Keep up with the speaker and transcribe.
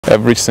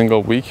Every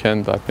single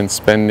weekend I've been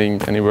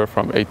spending anywhere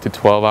from 8 to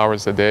 12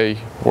 hours a day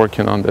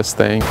working on this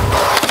thing.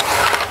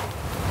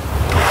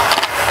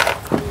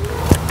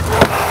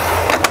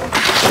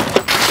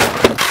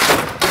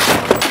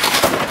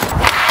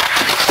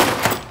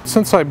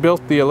 Since I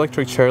built the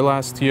electric chair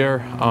last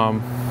year,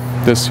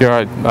 this year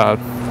I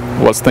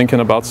was thinking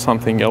about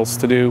something else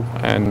to do,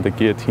 and the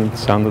guillotine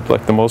sounded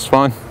like the most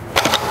fun.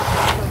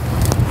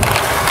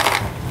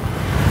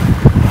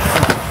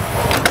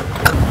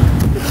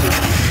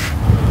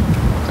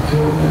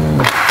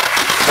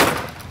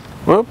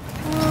 Whoop,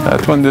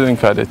 that one didn't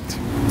cut it.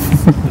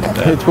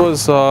 It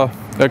was a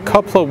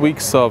couple of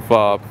weeks of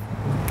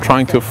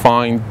trying to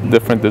find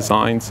different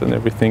designs and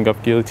everything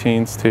of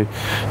guillotines to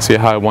see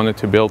how I wanted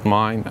to build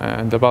mine,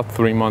 and about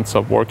 3 months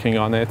of working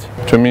on it.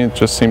 To me, it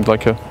just seemed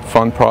like a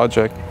fun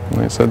project.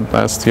 And I said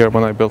last year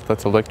when I built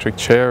that electric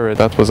chair,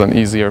 that was an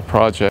easier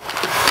project.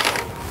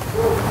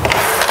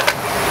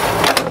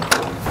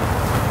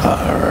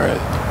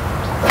 Alright.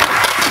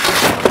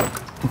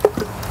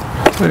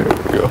 There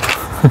we go.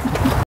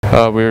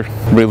 We're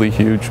really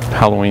huge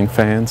Halloween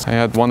fans. I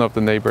had one of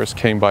the neighbors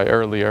came by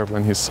earlier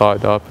when he saw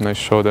it up, and I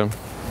showed him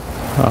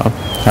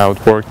how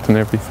it worked and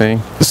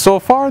everything. So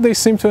far they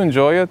seem to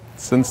enjoy it,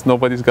 since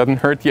nobody's gotten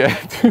hurt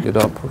yet. Get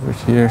up over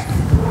here.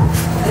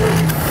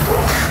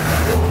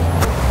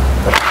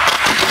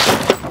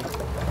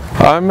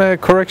 I'm a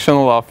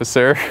correctional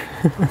officer.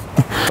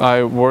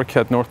 I work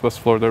at Northwest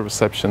Florida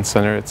Reception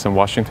Center. It's in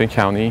Washington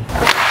County.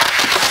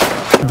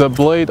 The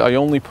blade, I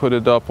only put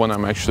it up when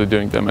I'm actually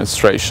doing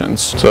demonstrations.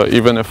 So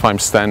even if I'm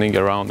standing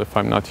around, if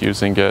I'm not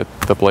using it,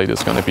 the blade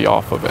is going to be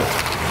off of it.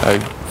 I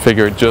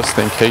figured just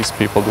in case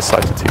people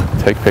decide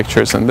to take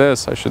pictures in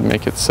this, I should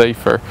make it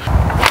safer.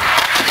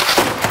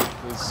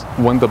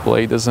 When the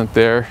blade isn't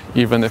there,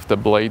 even if the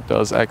blade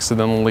does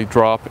accidentally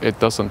drop, it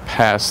doesn't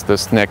pass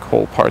this neck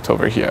hole part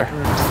over here.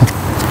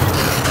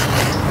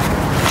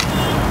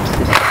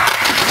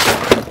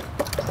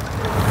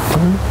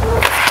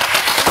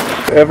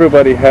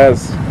 Everybody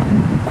has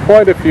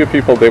quite a few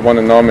people they want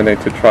to nominate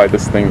to try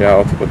this thing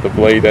out with the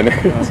blade in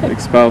it.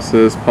 Like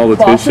spouses,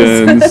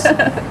 politicians,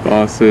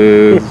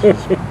 bosses.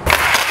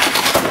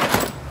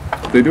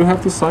 They do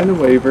have to sign a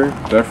waiver.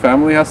 Their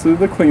family has to do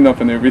the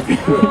cleanup and everything.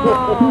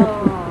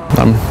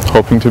 I'm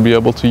hoping to be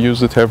able to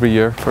use it every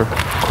year for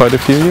quite a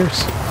few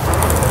years.